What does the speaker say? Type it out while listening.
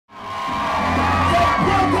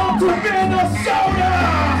to Minnesota!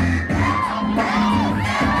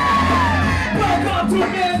 Welcome to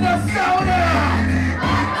Minnesota!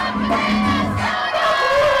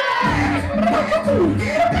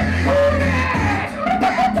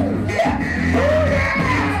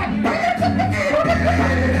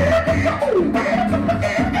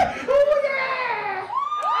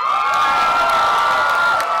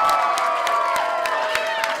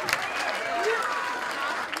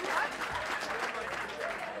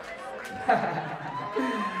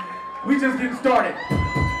 We just getting started.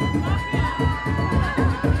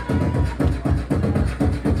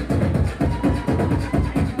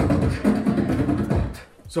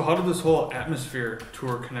 So how did this whole Atmosphere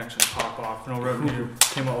tour connection pop off? You know, Revenue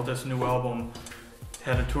came out with this new album,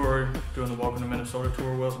 had a tour, doing the Welcome to Minnesota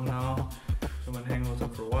tour with him now. I've been hanging with him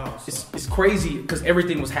for a while. So. It's crazy because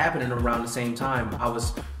everything was happening around the same time. I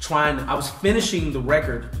was finishing the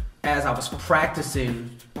record as I was practicing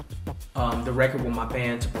the record with my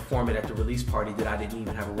band to perform it at the release party that I didn't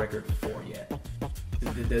even have a record for yet.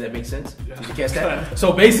 Did that make sense? Yeah. Did you catch that?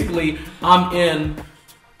 So basically, I'm in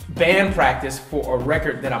band practice for a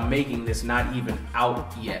record that I'm making that's not even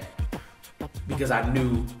out yet because I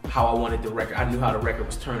knew how I wanted the record. I knew how the record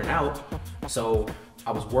was turning out. So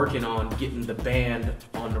I was working on getting the band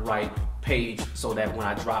on the right page so that when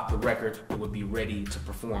I dropped the record, it would be ready to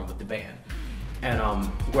perform with the band. And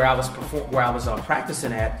where I was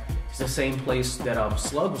practicing at is the same place that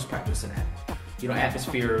Slug was practicing at. You know,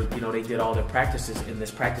 Atmosphere, you know, they did all their practices in this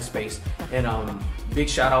practice space. And big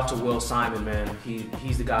shout out to Will Simon, man.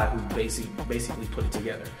 He's the guy who basically put it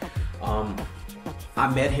together. I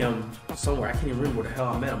met him somewhere. I can't even remember where the hell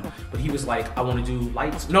I met him. But he was like, I want to do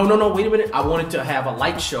lights. No, wait a minute. I wanted to have a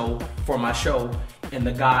light show for my show. And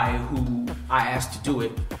the guy who I asked to do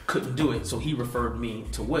it couldn't do it. So he referred me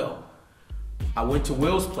to Will. I went to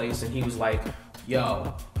Will's place and he was like,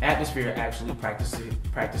 yo, Atmosphere actually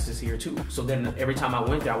practices here too. So then every time I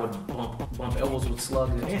went there, I would bump elbows with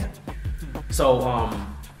Slug and Ant. So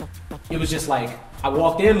it was just like, I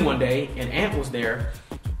walked in one day and Ant was there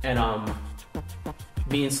and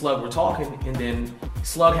me and Slug were talking and then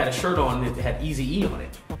Slug had a shirt on that had Eazy-E on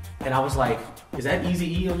it. And I was like, is that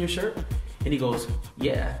Eazy-E on your shirt? And he goes,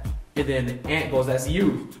 yeah. And then Ant goes, that's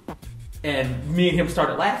you. And me and him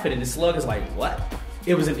started laughing and the Slug is like, what?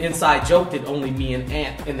 It was an inside joke that only me and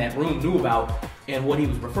Ant in that room knew about. And what he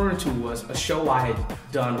was referring to was a show I had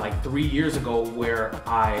done like 3 years ago where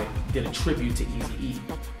I did a tribute to Eazy-E.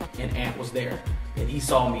 And Ant was there. And he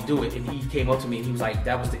saw me do it. And he came up to me and he was like,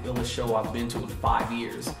 that was the illest show I've been to in 5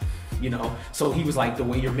 years. You know? So he was like, the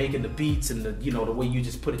way you're making the beats and the, you know, the way you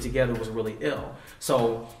just put it together was really ill.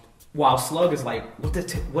 So while Slug is like, what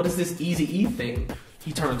is this Eazy-E thing?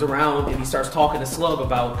 He turns around and he starts talking to Slug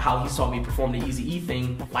about how he saw me perform the Eazy-E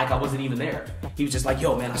thing like I wasn't even there. He was just like,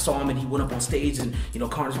 yo, man, I saw him and he went up on stage and, you know,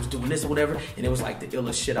 Carnage was doing this or whatever. And it was like the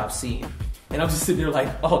illest shit I've seen. And I'm just sitting there like,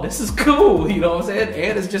 oh, this is cool. You know what I'm saying?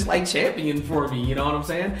 And it's just like champion for me. You know what I'm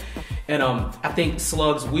saying? And I think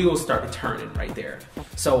Slug's wheels started turning right there.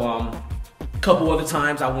 So a couple other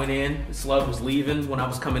times I went in, Slug was leaving when I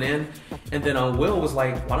was coming in. And then Will was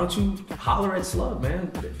like, why don't you holler at Slug, man?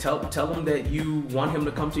 Tell him that you want him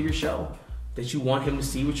to come to your show, that you want him to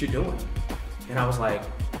see what you're doing. And I was like,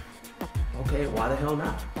 okay, why the hell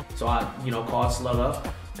not? So I, you know, called Slug up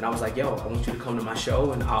and I was like, yo, I want you to come to my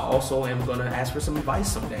show and I also am gonna ask for some advice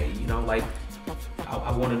someday. You know, like,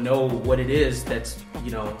 I want to know what it is that's,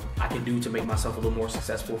 you know, I can do to make myself a little more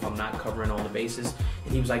successful if I'm not covering all the bases.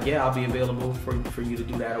 And he was like, yeah, I'll be available for you to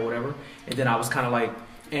do that or whatever. And then I was kind of like,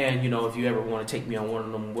 and, you know, if you ever want to take me on one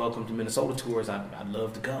of them Welcome to Minnesota tours, I'd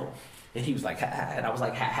love to go. And he was like, ha, ha. And I was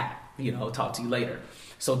like, ha, ha, you know, talk to you later.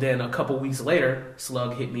 So then a couple weeks later,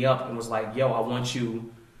 Slug hit me up and was like, yo, I want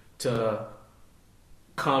you to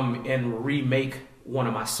come and remake one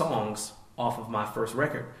of my songs off of my first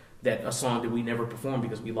record. That a song that we never performed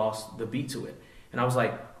because we lost the beat to it. And I was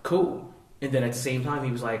like, cool. And then at the same time,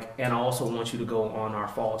 he was like, and I also want you to go on our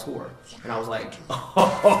fall tour. And I was like,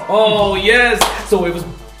 oh yes. So it was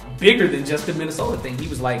bigger than just the Minnesota thing. He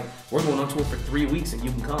was like, we're going on tour for 3 weeks and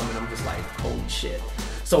you can come. And I'm just like, holy shit.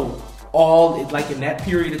 So like in that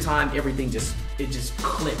period of time, everything just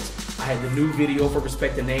clicked. I had the new video for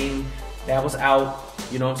Respect the Name. That was out.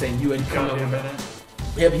 You know what I'm saying? You had come up.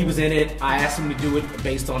 Yep, he was in it. I asked him to do it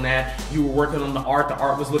based on that. You were working on the art. The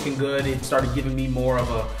art was looking good. It started giving me more of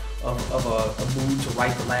a mood to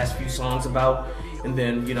write the last few songs about. And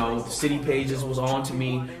then, you know, the City Pages was on to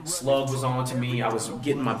me. Slug was on to me. I was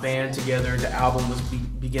getting my band together. The album was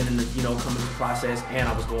beginning to, you know, come into process. And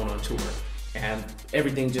I was going on tour. And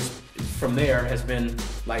everything just from there has been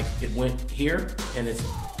like, it went here and it's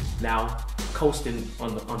now coasting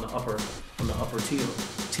on the upper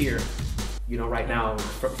tier. You know, right now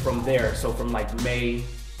from there. So from like May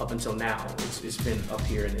up until now, it's been up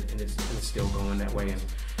here and it's still going that way. And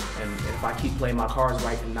if I keep playing my cards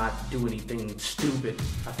right and not do anything stupid,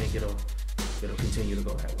 I think it'll continue to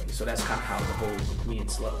go that way. So that's kind of how the whole me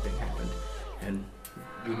and Slug thing happened, and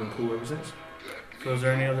we've been cool ever since. So is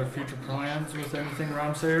there any other future plans with anything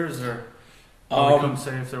Rhymesayers, or I couldn't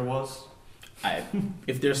say if there was?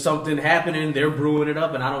 If there's something happening, they're brewing it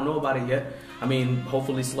up, and I don't know about it yet. I mean,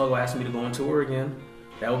 hopefully Slug will ask me to go on tour again.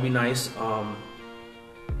 That would be nice.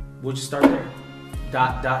 We'll just start there.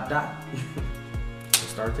 We'll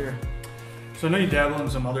start there. So I know you dabble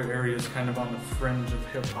in some other areas, kind of on the fringe of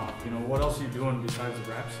hip hop. You know, what else are you doing besides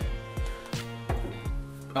the rap scene?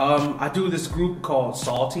 I do this group called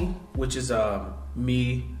Salty, which is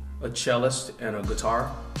me, a cellist, and a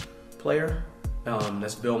guitar player.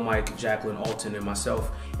 That's Bill, Mike, Jacqueline, Alton, and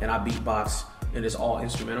myself. And I beatbox, and it's all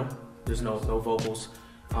instrumental. There's no vocals.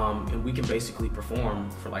 And we can basically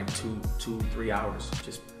perform for like 2-3 hours.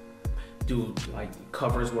 Just do like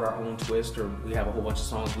covers with our own twist, or we have a whole bunch of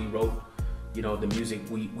songs we wrote. You know, the music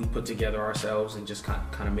we put together ourselves and just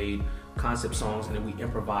kind of made concept songs, and then we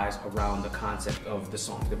improvise around the concept of the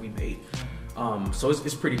songs that we made. So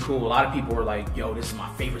it's pretty cool. A lot of people are like, yo, this is my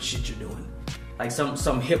favorite shit you're doing. Like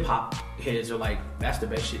some hip hop heads are like, that's the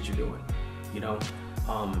best shit you're doing. You know,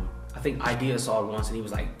 I think Eyedea saw it once and he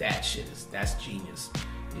was like, that's genius.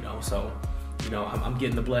 You know, so, you know, I'm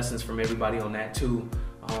getting the blessings from everybody on that too.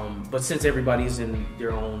 But since everybody's in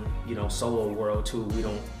their own, you know, solo world too, we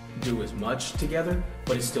don't do as much together,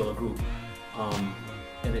 but it's still a group. And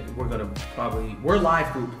we're a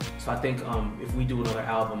live group. So I think if we do another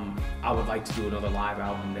album, I would like to do another live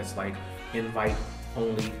album that's like invite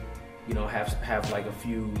only, you know, have like a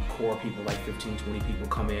few core people, like 15-20 people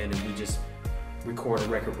come in, and we just record a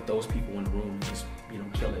record with those people in the room, just, you know,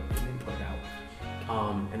 kill it and then put it out.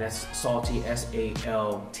 And that's Salty,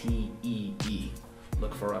 SALTEE.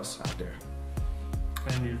 Look for us out there.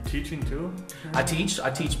 And you're teaching too? I teach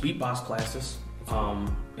beatbox classes,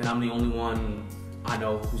 and I'm the only one I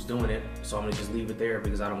know who's doing it, so I'm gonna just leave it there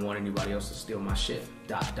because I don't want anybody else to steal my shit. ...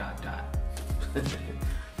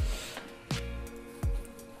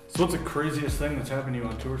 So what's the craziest thing that's happened to you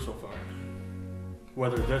on tour so far?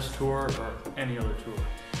 Whether this tour or any other tour?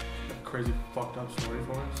 A crazy fucked up story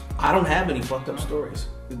for us? I don't have any fucked up stories.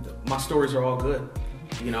 My stories are all good.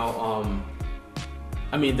 You know,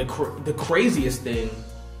 I mean, the craziest thing,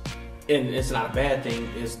 and it's not a bad thing,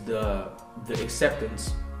 is the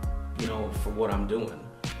acceptance, you know, for what I'm doing.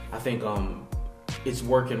 I think it's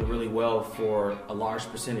working really well for a large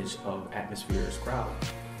percentage of Atmosphere's crowd.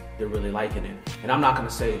 They're really liking it. And I'm not gonna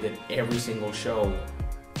say that every single show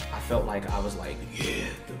I felt like I was like, yeah,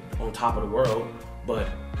 on top of the world, but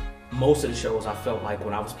most of the shows I felt like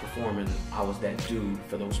when I was performing, I was that dude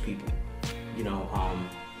for those people. You know,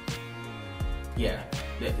 yeah,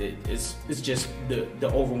 it's just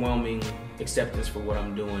the overwhelming acceptance for what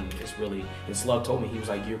I'm doing is really, and Slug told me, he was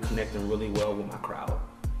like, you're connecting really well with my crowd.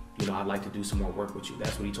 You know, I'd like to do some more work with you.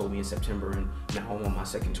 That's what he told me in September, and now I'm on my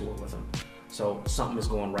second tour with him. So something is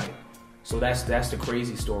going right. So that's the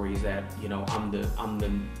crazy story, is that, you know, I'm the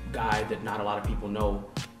guy that not a lot of people know,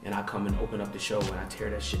 and I come and open up the show and I tear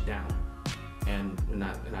that shit down. And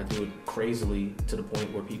I do it crazily to the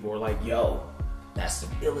point where people are like, yo, that's the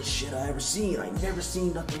illest shit I ever seen. I ain't never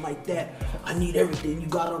seen nothing like that. I need everything you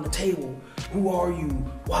got on the table. Who are you?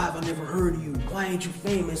 Why have I never heard of you? Why ain't you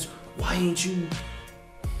famous? Why ain't you ...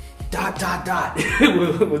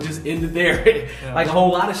 We'll just end it there. Yeah. Like a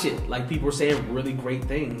whole lot of shit. Like people are saying really great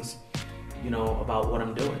things, you know, about what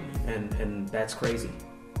I'm doing. And that's crazy.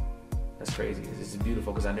 That's crazy. It's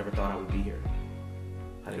beautiful because I never thought I would be here.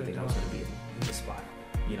 I didn't think I was going to be in this spot,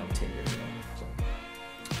 you know, 10 years ago.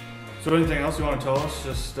 So anything else you want to tell us,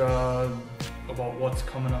 just about what's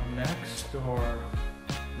coming up next, or?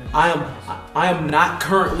 I am not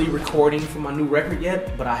currently recording for my new record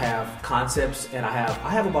yet, but I have concepts, and I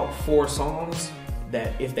have about 4 songs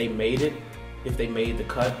that if they made the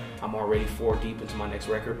cut, I'm already 4 deep into my next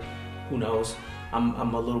record. Who knows?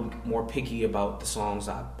 I'm a little more picky about the songs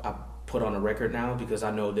I put on a record now, because I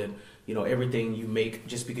know that, you know, everything you make,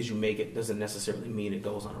 just because you make it doesn't necessarily mean it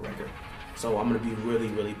goes on a record. So I'm gonna be really,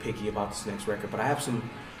 really picky about this next record. But I have some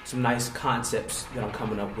nice concepts that I'm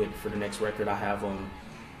coming up with for the next record. I have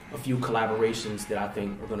a few collaborations that I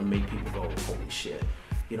think are gonna make people go, holy shit.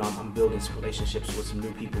 You know, I'm building some relationships with some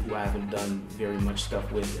new people who I haven't done very much stuff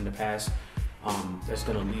with in the past. That's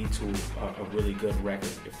gonna lead to a really good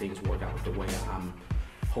record if things work out the way I'm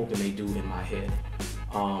hoping they do in my head.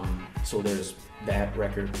 So there's that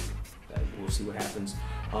record. We'll see what happens.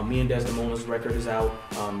 Me and Desdemona's record is out.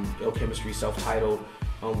 Ill Chemistry, self-titled.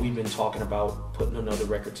 We've been talking about putting another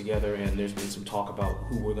record together, and there's been some talk about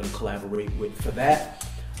who we're going to collaborate with for that.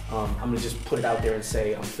 I'm going to just put it out there and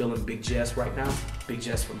say I'm feeling Big Jess right now. Big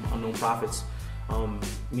Jess from Unknown Prophets.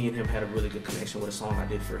 Me and him had a really good connection with a song I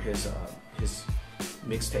did for his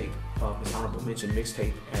mixtape, his honorable mention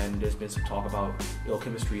mixtape, and there's been some talk about Ill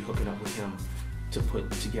Chemistry hooking up with him to put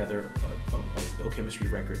together a Ill Chemistry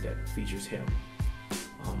record that features him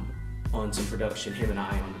on some production, him and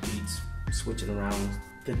I on the beats, switching around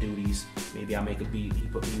the duties. Maybe I make a beat, he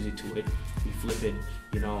put music to it, we flip it,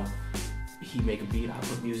 you know, he make a beat, I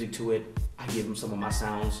put music to it, I give him some of my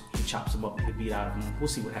sounds, he chops them up, make a beat out of them, we'll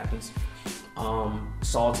see what happens.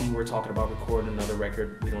 Salty, we're talking about recording another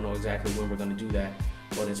record. We don't know exactly when we're going to do that,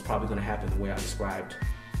 but it's probably going to happen the way I described,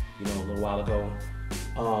 you know, a little while ago.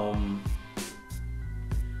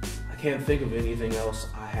 I can't think of anything else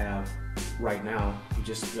I have right now. I'm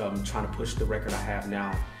just trying to push the record I have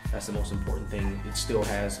now. That's the most important thing. It still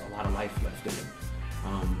has a lot of life left in it.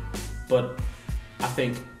 But I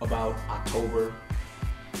think about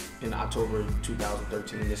in October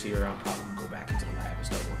 2013 this year, I'll probably go back into the lab and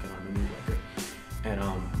start working on the new record. And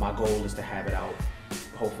my goal is to have it out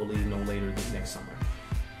hopefully no later than next summer.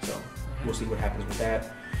 So we'll see what happens with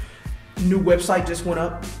that. New website just went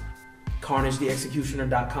up,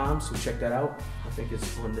 CarnageTheExecutioner.com, so check that out. I think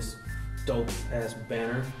it's on this dope ass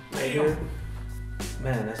banner right here.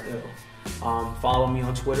 Man, that's ill. Follow me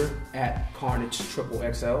on Twitter at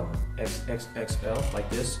CarnageXXL, XXXL, like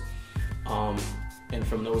this. And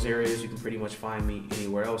from those areas, you can pretty much find me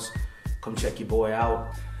anywhere else. Come check your boy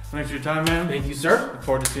out. Thanks for your time, man. Thank you, sir. Look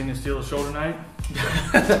forward to seeing you steal the show tonight. ...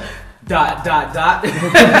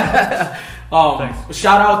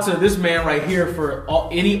 Shout out to this man right here for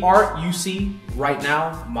any art you see right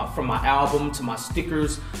now, from my album to my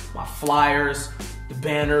stickers, my flyers, the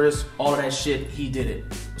banners, all of that shit. He did it.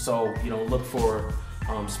 So, you know, look for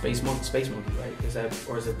Space Monkey, right? Is that,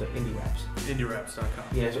 or is it the Indie Raps? IndieRaps.com.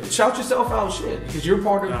 Yeah, so shout yourself out, shit, because you're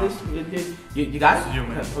part of this. You got it? This is you,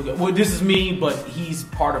 man. Okay. Well, this is me, but he's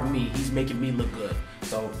part of me. He's making me look good.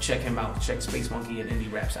 So check him out. Check Space Monkey and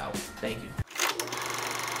Indie Raps out. Thank you.